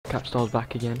Capstar's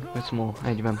back again with some more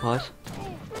Age of Empires.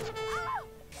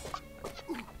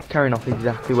 Carrying off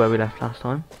exactly where we left last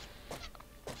time.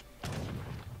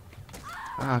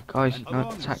 Ah, guys, no,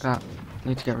 attack that.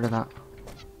 Need to get rid of that.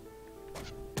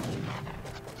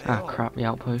 Ah, crap, the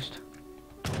outpost.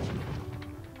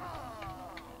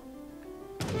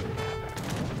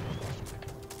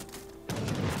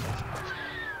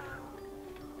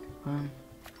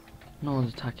 No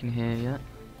one's attacking here yet.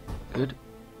 Good.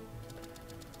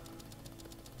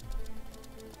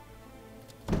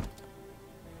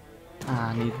 Ah,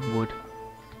 I need wood.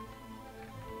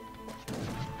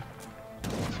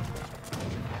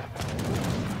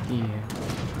 Yeah.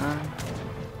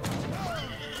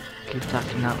 Keep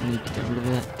attacking that, we need to get rid of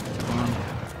it. Come on.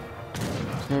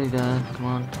 It's nearly there, come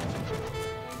on.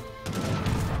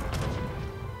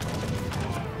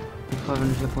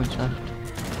 500 hit points left.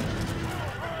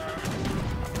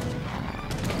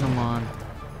 Come on.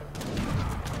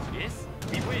 Yes,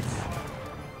 we win.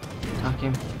 Attack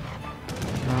him.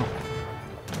 No.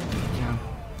 Yeah.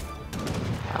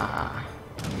 Ah.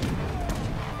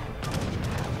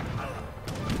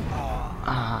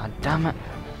 Ah, damn it.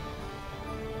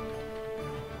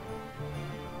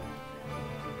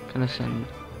 Gonna send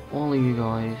all of you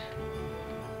guys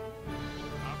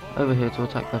over here to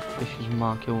attack the Fisher's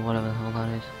Market or whatever the hell that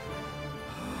is.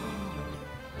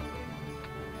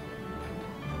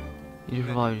 You just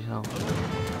revived yourself.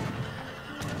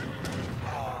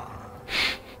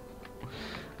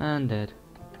 And dead.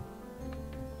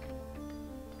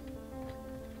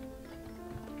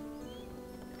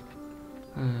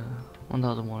 Uh,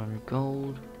 1,100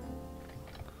 gold.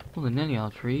 Well, they're nearly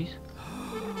our trees.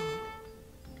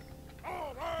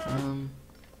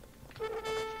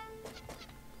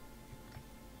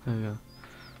 There we go.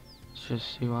 Let's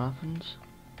just see what happens.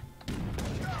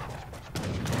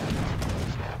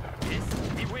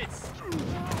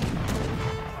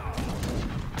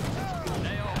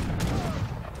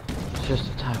 Let's just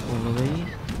attack all of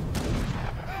these.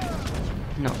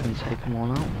 Not going to take them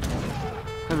all out.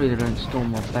 Hopefully they don't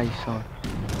storm my base, so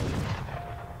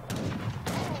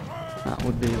that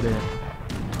would be a bit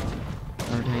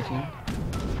irritating.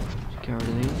 Just get rid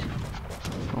of these.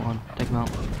 Go on, take them out.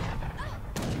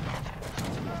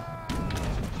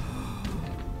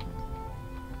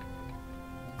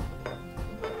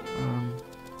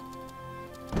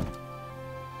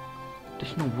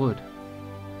 Additional wood.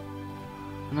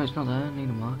 No, it's not there. I need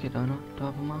a market, don't I? Do I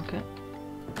have a market?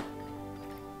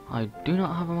 I do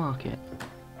not have a market.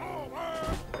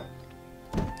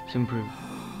 It's improved.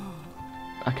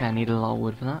 Okay, I need a lot of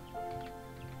wood for that.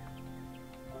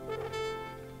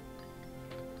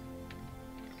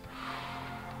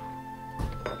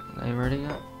 Are they ready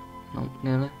yet? Nope,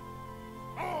 nearly.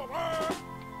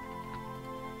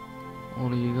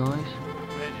 All of you guys.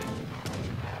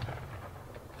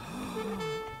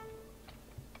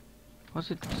 What's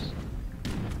it?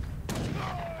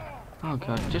 Oh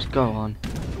god, just go on.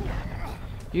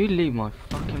 You leave my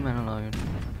fucking men alone.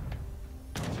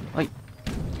 Wait,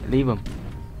 leave them.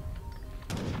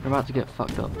 They're about to get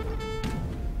fucked up.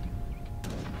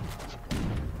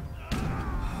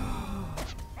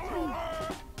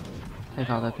 Take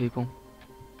out their people.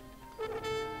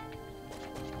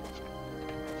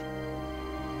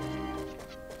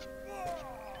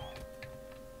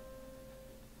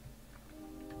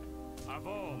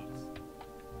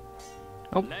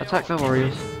 Oh, attack the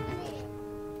warriors.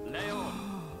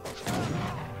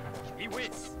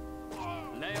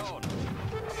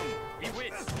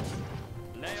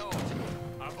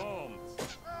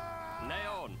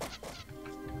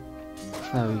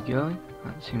 There we go.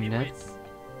 That's him dead.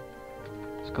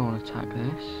 Let's go and attack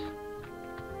this.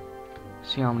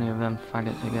 See how many of them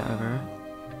faggots I get over here.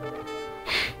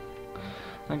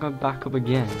 I go back up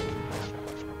again.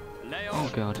 Oh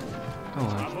god. Go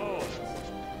on.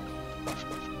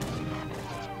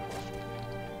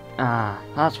 Ah,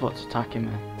 that's what's attacking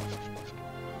me.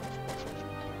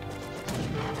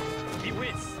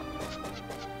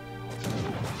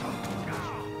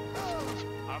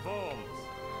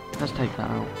 Let's take that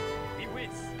out.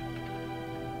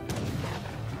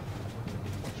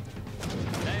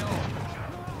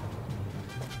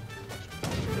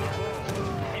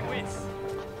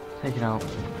 Take it out.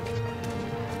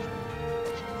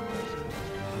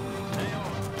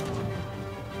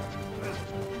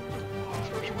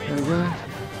 There we go.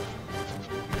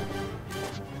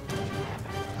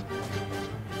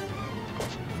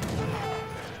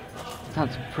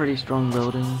 That's a pretty strong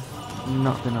building, I'm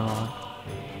not gonna lie.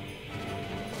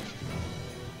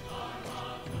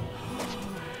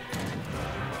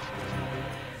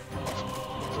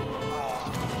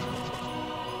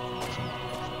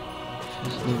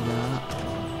 Just leave that.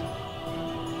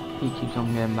 He keeps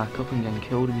on getting back up and getting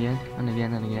killed again and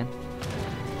again and again.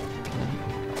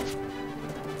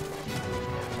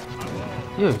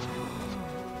 Okay.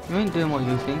 You ain't doing what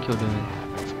you think you're doing,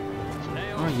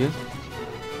 are you?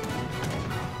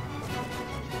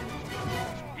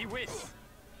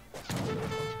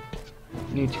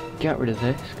 Need to get rid of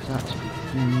this because that's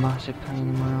a massive pain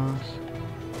in my ass.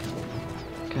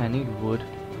 Okay, I need wood.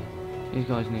 These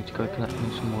guys need to go collect me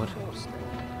some wood.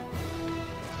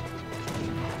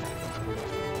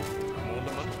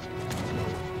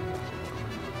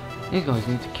 These guys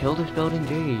need to kill this building,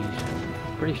 jeez.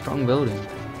 Pretty strong building,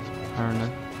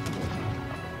 apparently.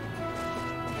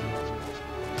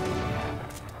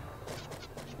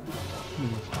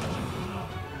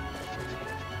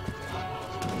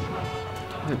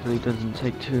 Hopefully it doesn't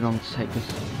take too long to take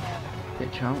this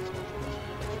bitch out.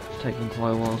 It's taken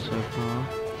quite a while so far.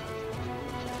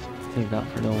 Leave that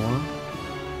for a little while.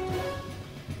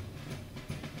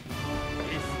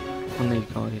 And these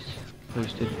guys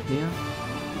posted here.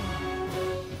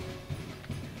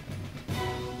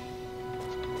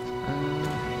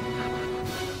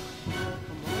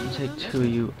 Take two of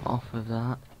you off of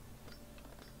that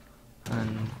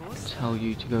and tell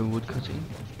you to go wood cutting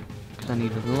because I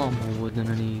need a lot more wood than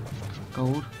I need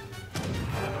gold.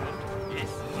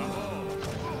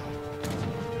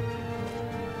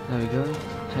 There we go,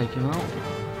 take him out.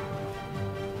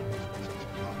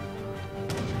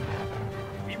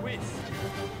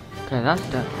 Okay,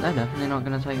 they're definitely not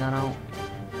going to take that out.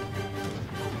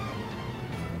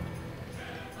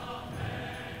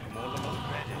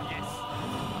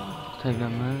 Take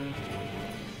them there.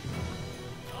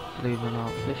 Leave them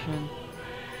out fishing.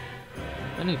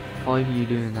 I need 5 of you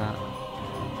doing that.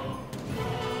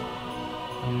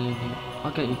 I need you.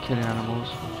 I'll get you killing animals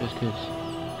just because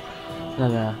they're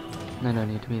there. They don't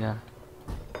need to be there.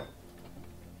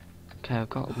 Okay, I've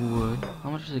got wood.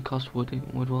 How much does it cost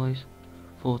wood wise?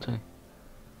 40.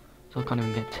 So I can't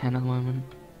even get 10 at the moment.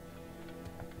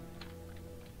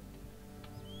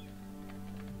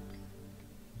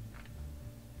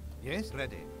 Yes,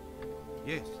 ready.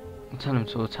 Yes. I'll tell him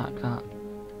to attack that.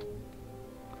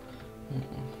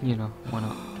 You know, why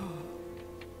not?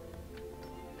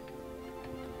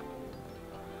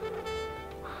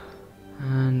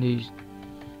 And he's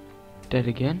dead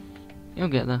again. He'll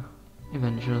get there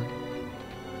eventually.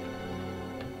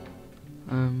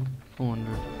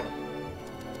 400.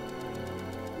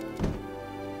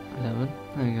 11.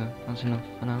 There you go. That's enough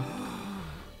for now.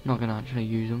 Not gonna actually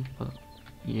use them, but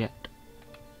yet.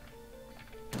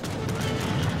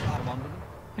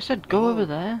 I said go over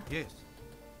there. Yes.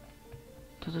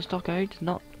 To the stockade,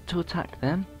 not to attack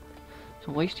them. It's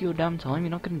a waste of your damn time.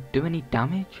 You're not gonna do any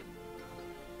damage.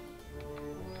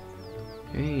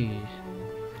 Jeez.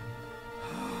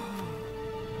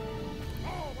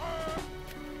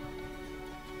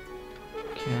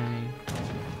 Okay.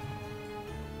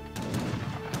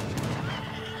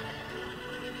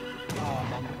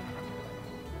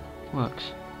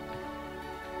 Works.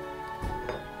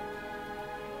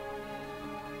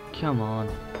 Come on.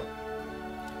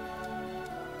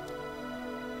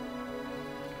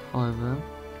 5 of them.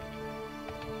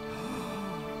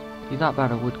 He's that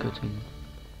bad at woodcutting.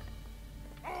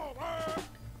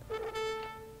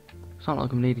 It's not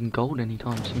like I'm needing gold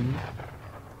anytime soon.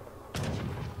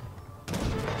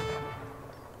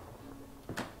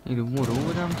 Needing wood all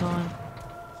the damn time.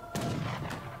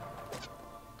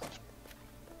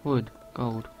 Wood,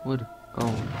 gold, wood,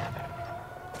 gold.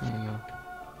 There you go.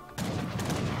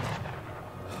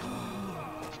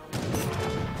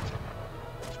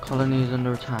 Colony is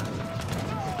under attack.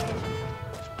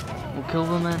 We'll kill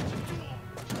them then.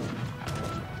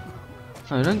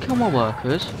 No, don't kill my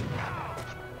workers.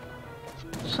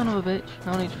 Son of a bitch.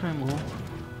 Now I need to train more.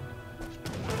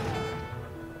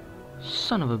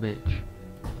 Son of a bitch.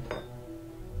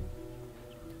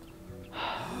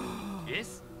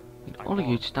 Yes. All of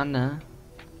you stand there.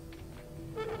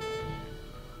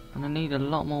 And I need a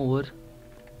lot more wood.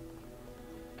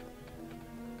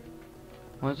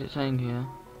 What is it saying here?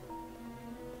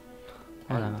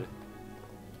 Whatever.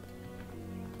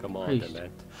 Come on, Priest.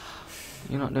 man.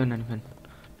 You're not doing anything.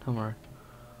 Don't worry.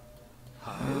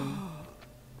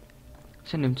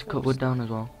 Send him to cut wood down as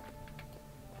well.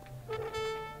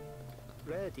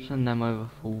 Send them over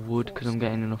for wood because I'm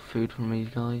getting enough food from these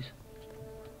guys.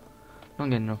 Not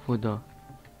getting enough wood though.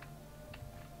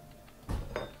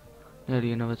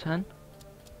 Nearly another 10.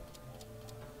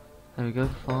 There we go,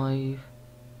 5.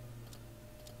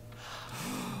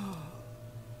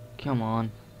 Come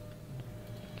on.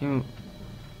 Give me...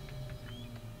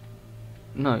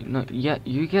 No, yeah,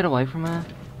 you get away from her.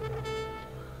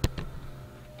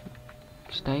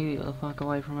 Stay the fuck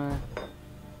away from her.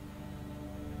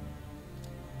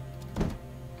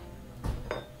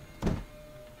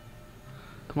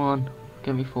 Come on,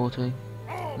 give me 40. There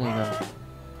you go.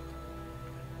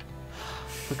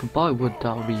 If I can buy wood,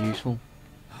 that would be useful.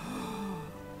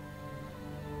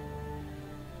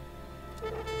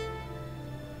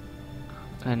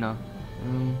 Okay, no.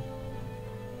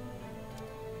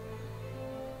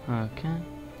 Okay,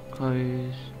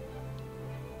 close.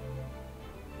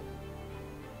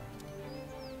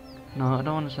 No, I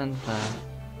don't want to send there.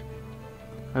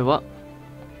 Wait, what?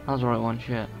 That was the right one,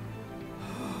 shit.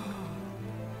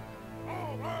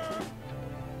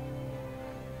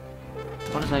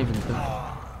 What does that even do?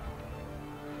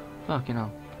 Fucking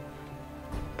hell.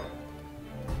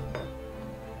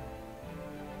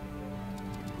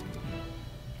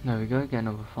 There we go, get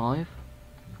another 5.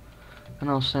 And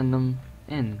I'll send them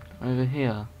in, over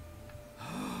here.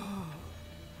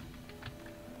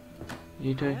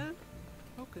 You two,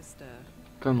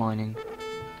 go mining.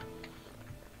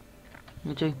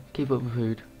 You two, keep up with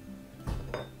food.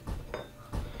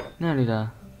 Nearly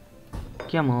there.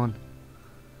 Come on.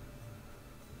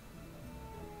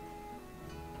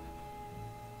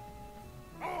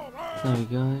 There we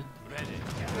go.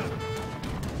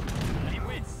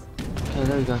 Okay,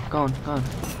 there we go. Go on, go on.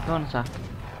 Go on, attack.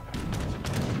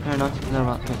 Fair enough, they're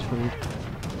about to get screwed.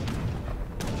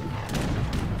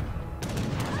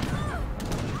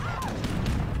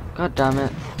 God damn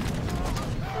it.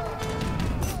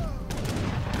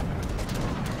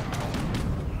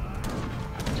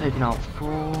 Taking out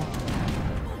 4.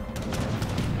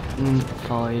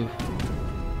 5.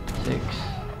 6.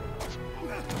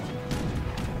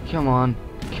 Come on,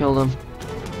 kill them.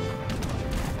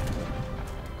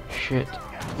 Shit.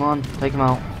 Come on, take him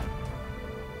out.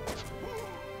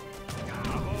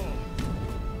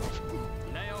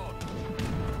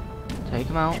 Take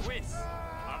him out.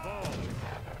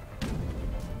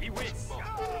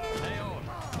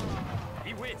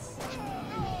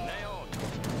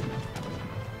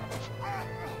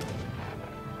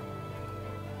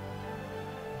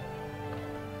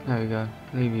 There we go.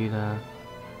 Leave you there.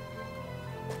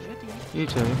 You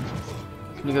two,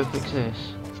 can you go fix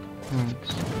this?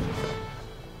 Thanks.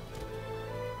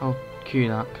 I'll queue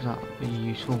that because that would be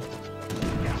useful.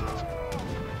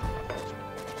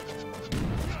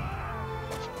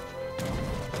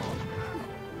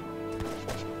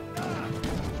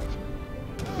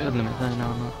 Bit of limit there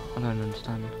now, I don't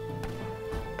understand.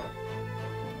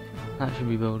 That should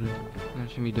be building.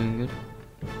 That should be doing good.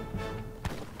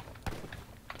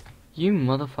 You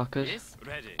motherfuckers. Yes,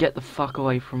 ready. Get the fuck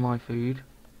away from my food.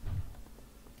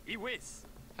 Iwis.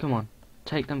 Come on.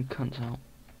 Take them cunts out.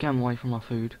 Get them away from my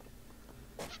food.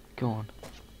 Go on.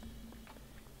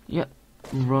 Yep.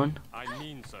 Run. I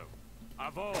mean so.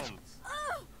 Avant.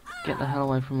 Get the hell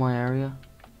away from my area.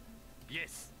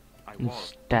 Yes, I And want.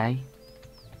 stay.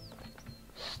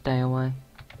 Stay away.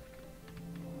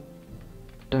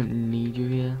 Don't need you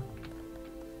here.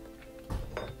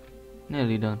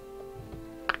 Nearly done.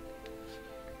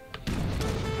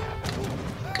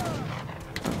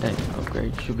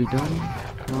 Upgrade should be done.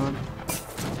 Come on.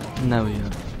 And there we go.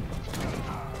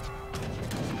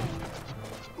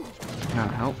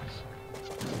 That helps.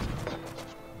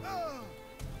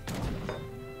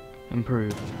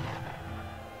 Improve.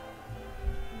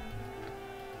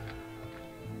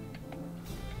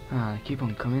 Ah, they keep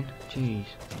on coming. Jeez.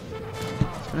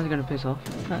 When are they gonna piss off?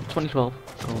 Ah, 2012.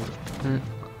 Gold.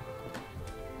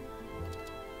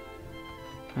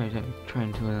 Oh, don't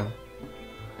train to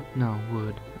no,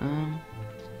 wood.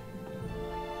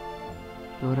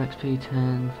 Build XP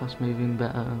 10, fast moving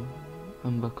better,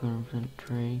 unbuckler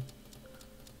infantry.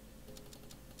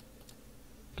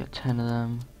 Get 10 of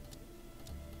them.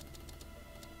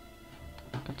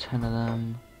 Get 10 of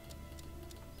them.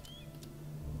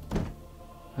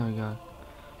 There we go.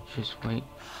 Just wait.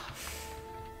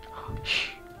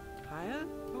 Shh.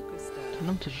 Tell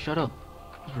them to shut up.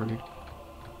 That's rude.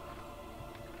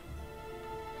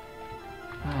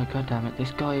 Oh, god damn it, this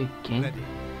guy again? Ready.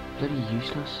 Bloody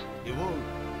useless. You won't.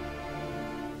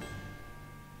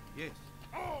 Yes.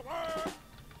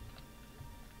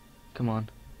 Come on.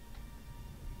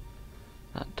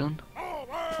 That done?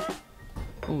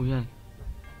 Oh, yay.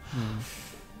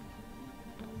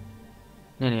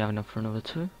 Nearly have enough for another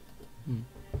 2.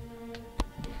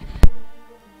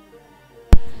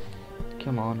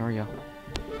 Come on, hurry up.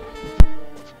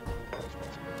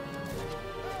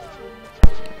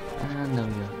 And there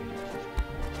we go.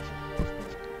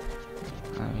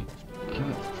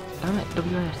 Damn it,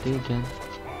 WASD again.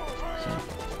 So,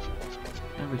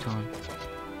 every time.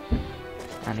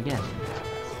 And again.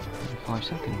 In 5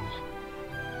 seconds.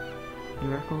 New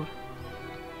record?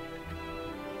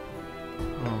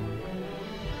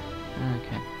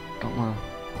 Okay. Got my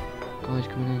guys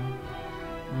coming in.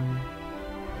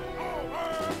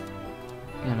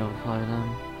 Get another 5 of them.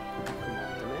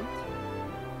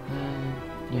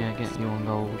 Yeah, get you on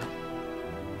gold.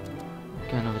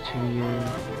 Get another 2 of you.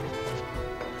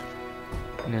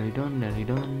 Nearly done, nearly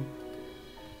done.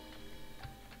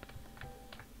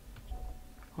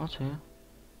 What's here?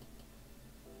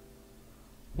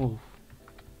 Wolf.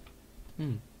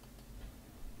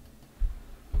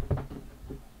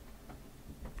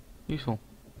 Useful.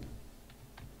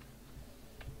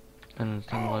 Don't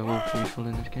understand why wolves are useful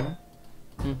in this game.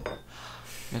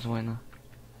 There's a way in there.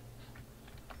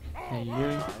 Hey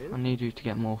you, I need you to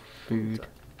get more food.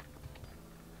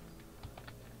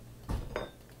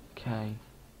 Okay.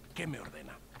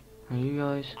 Now you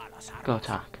guys, go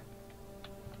attack.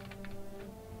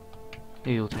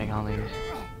 You'll take all these.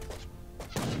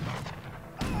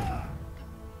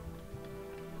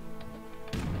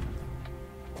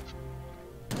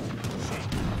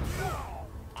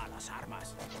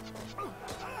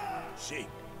 Sí.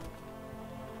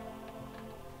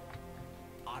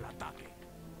 Al ataque.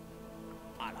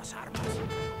 A las armas.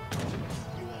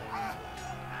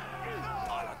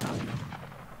 Al ataque.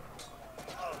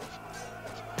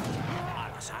 A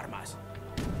las armas.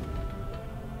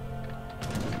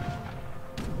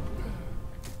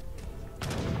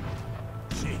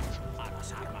 Sí, a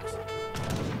las armas.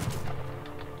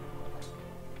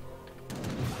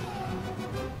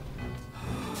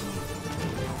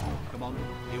 Come on,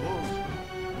 you all.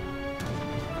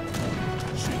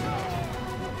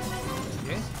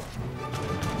 Yes?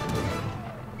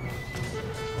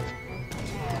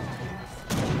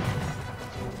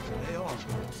 Lay on.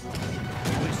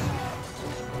 Whist.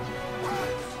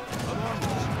 Come on.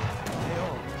 Lay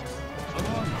on. Come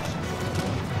on. Lay on. Come on.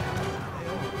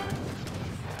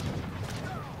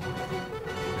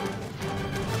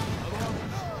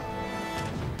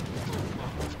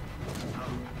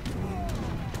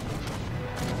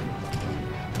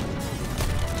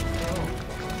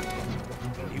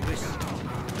 You whist.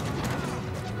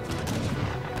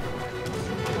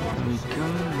 There we go,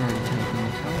 then taking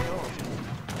this out.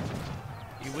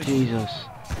 You whist. Jesus.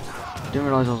 Didn't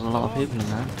realise there was a lot of people in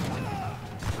there.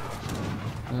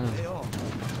 Lay on.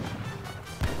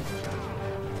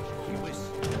 You whist.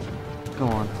 Go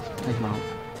on, take them out.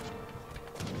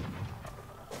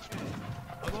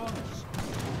 Come on.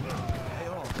 Lay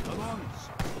on. Come on.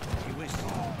 You whist.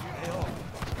 Lay on.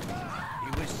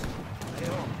 You whist. Lay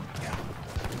on.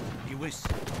 You whist.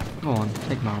 Go on,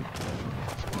 take them out.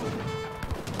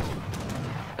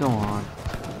 Go on.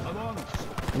 Come on.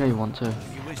 You know you want to.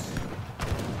 You whist.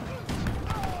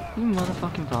 You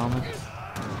motherfucking farmers.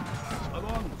 Come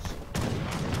on.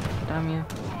 Damn you.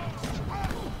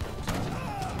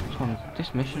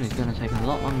 This mission is going to take a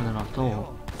lot longer than I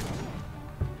thought.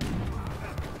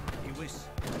 You whist.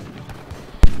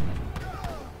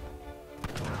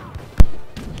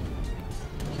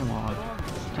 Come on,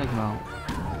 take them out.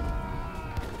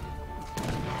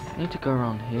 I need to go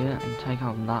around here and take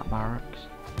out that barracks.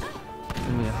 It's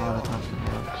going to be a harder task than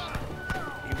it looks.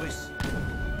 You whist.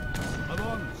 Come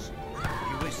on.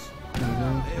 You whist. There we go,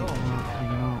 take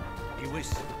them out. You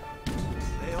whist.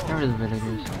 Lay on. Get rid of the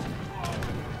villagers.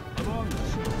 Come on.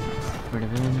 Get rid of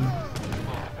him.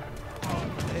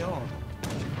 Lay on.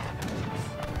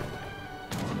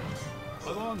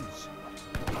 Come on.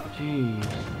 Jeez.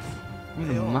 You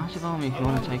need a massive army if you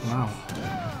want to take them out.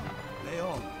 Lay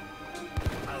on.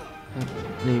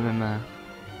 Leave him there.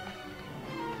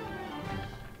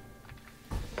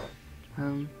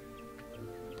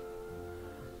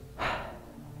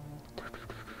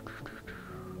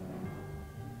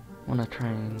 Wanna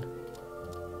train?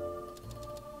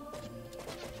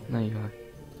 There you go.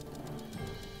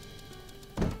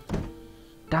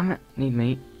 Damn it! Need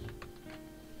meat.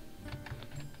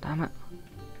 Damn it!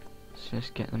 Let's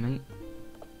just get the meat.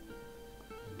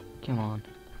 Come on.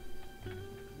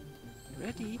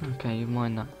 Ready? Okay, you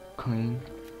mind that clean.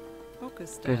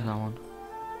 Focus. Go to that one.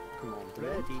 Come on,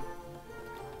 ready.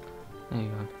 There you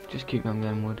go. Just keep on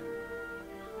getting wood.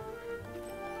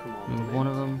 Come on. Move one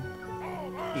of them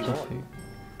to What? food.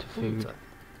 To food.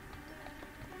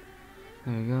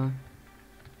 There we go.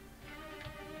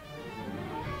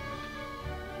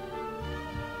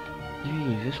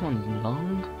 Jeez, this one's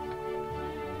long.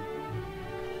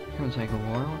 It's gonna take a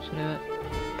while to do it.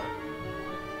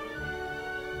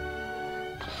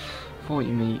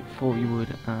 40 meat, 40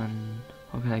 wood, and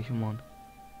population 1.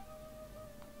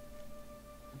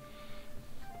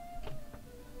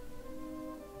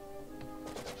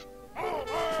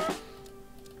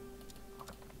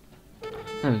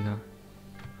 There we go.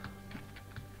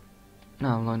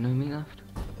 No, like no meat left.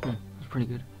 That's pretty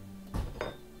good.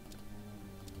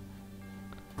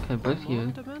 Okay, both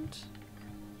you. Commandment?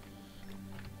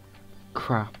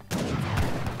 Crap.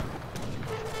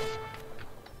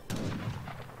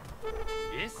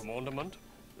 Yes. Commandment.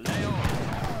 Leo.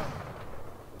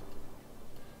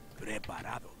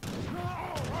 Preparado.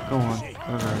 Go on.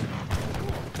 Over.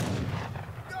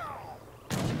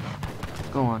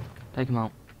 Go on. Take him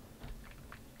out.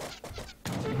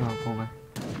 Take him out for me.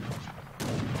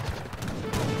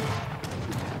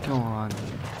 Go on.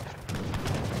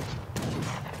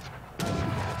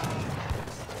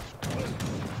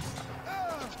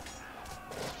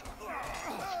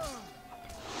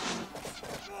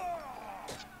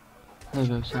 There you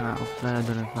go, send out off there. I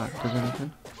don't know if that does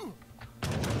anything.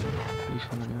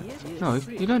 Useful anyway. Yes, No, yes,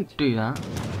 you don't do that. You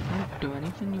don't do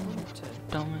anything, you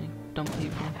dumb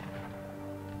people.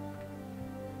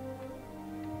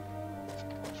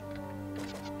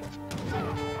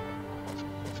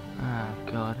 Ah,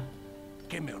 God.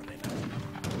 ¿Qué me ordena?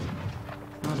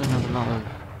 I don't have a lot of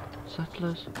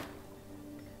settlers.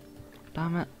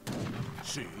 Damn it.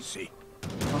 Sí, sí.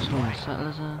 Lost all my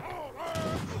settlers there.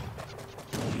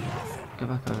 Go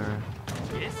back over here.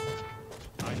 Yes.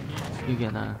 I need You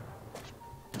get there.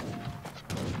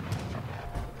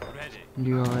 ready.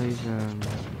 You guys,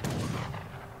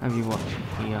 have you watch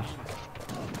here?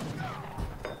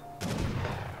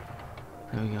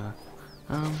 There we go.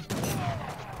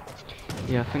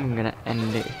 Yeah, I think I'm gonna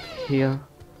end it here.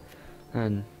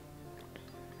 And,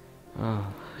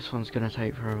 this one's gonna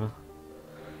take forever.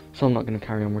 So I'm not gonna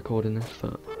carry on recording this,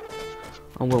 but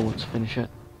I will once I finish it.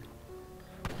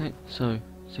 Okay, so,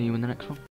 see you in the next one.